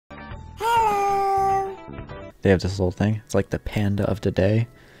They have this little thing. It's like the panda of the day,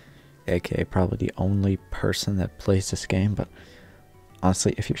 aka probably the only person that plays this game. But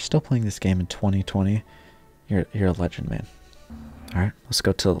honestly, if you're still playing this game in 2020, you're a legend, man. All right, let's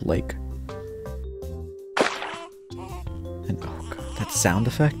go to the lake. And oh god, that sound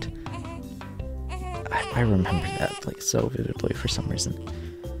effect. I remember that like so vividly for some reason.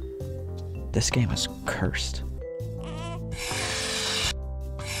 This game is cursed.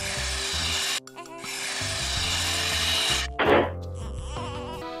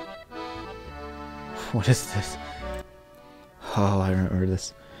 What is this? Oh, I remember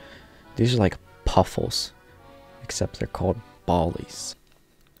this. These are like puffles, except they're called bollies.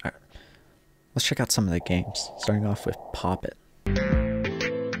 Alright, let's check out some of the games, starting off with Pop It.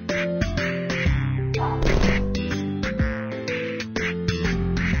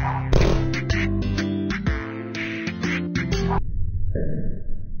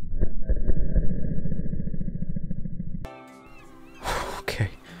 Okay,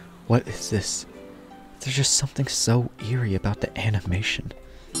 what is this? There's just something so eerie about the animation.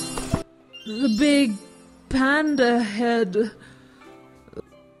 The big panda head.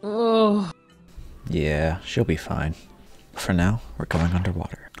 Oh. Yeah, she'll be fine. For now, we're going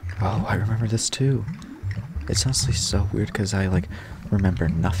underwater. Oh, I remember this too. It's honestly so weird because I like remember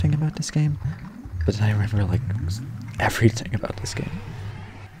nothing about this game, but then I remember like everything about this game.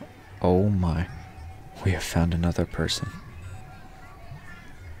 Oh my, we have found another person.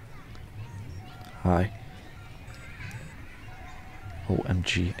 Hi.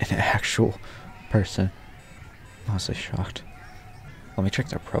 OMG, an actual person. I'm honestly shocked. Let me check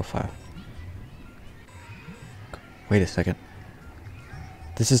their profile. Wait a second.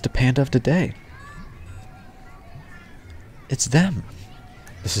 This is the panda of the day. It's them.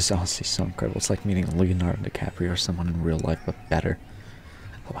 This is honestly so incredible. It's like meeting Leonardo DiCaprio or someone in real life, but better.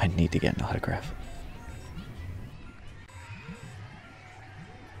 Oh, I need to get an autograph.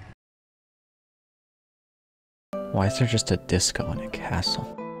 Why is there just a disco in a castle?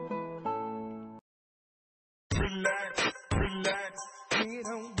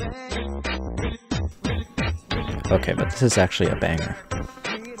 Okay, but this is actually a banger.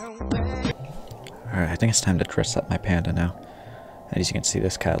 Alright, I think it's time to dress up my panda now. As you can see,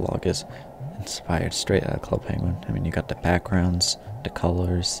 this catalog is inspired straight out of Club Penguin. I mean, you got the backgrounds, the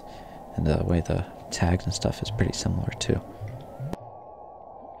colors, and the way the tags and stuff is pretty similar too.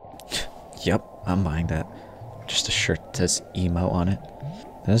 Yep, I'm buying that. Just a shirt that says emo on it.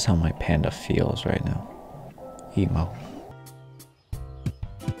 That is how my panda feels right now. Emo.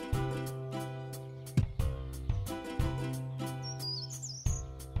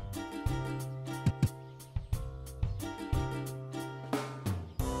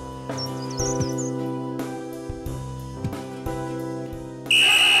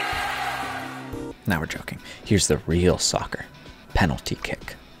 Now we're joking. Here's the real soccer. Penalty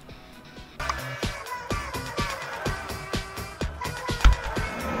kick.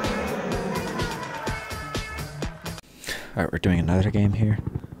 Alright, we're doing another game here.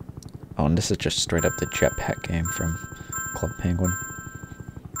 Oh, and this is just straight up the jetpack game from Club Penguin.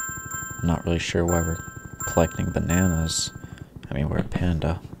 I'm not really sure why we're collecting bananas. I mean, we're a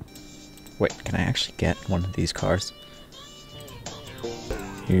panda. Wait, can I actually get one of these cars?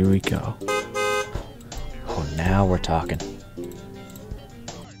 Here we go. Oh, now we're talking.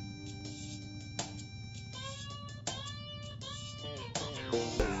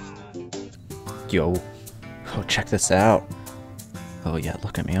 Yo. Oh, check this out. Oh yeah,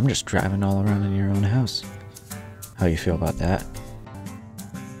 look at me. I'm just driving all around in your own house. How you feel about that?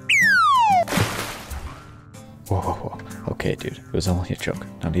 Whoa, whoa, whoa. Okay, dude. It was only a joke.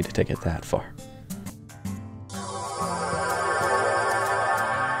 No need to take it that far.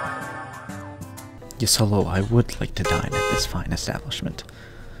 Yes, hello. I would like to dine at this fine establishment.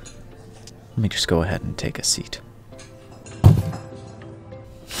 Let me just go ahead and take a seat.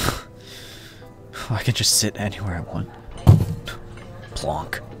 I can just sit anywhere I want.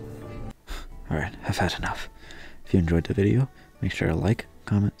 Plonk. Alright, I've had enough. If you enjoyed the video, make sure to like,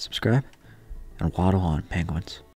 comment, subscribe, and waddle on, penguins.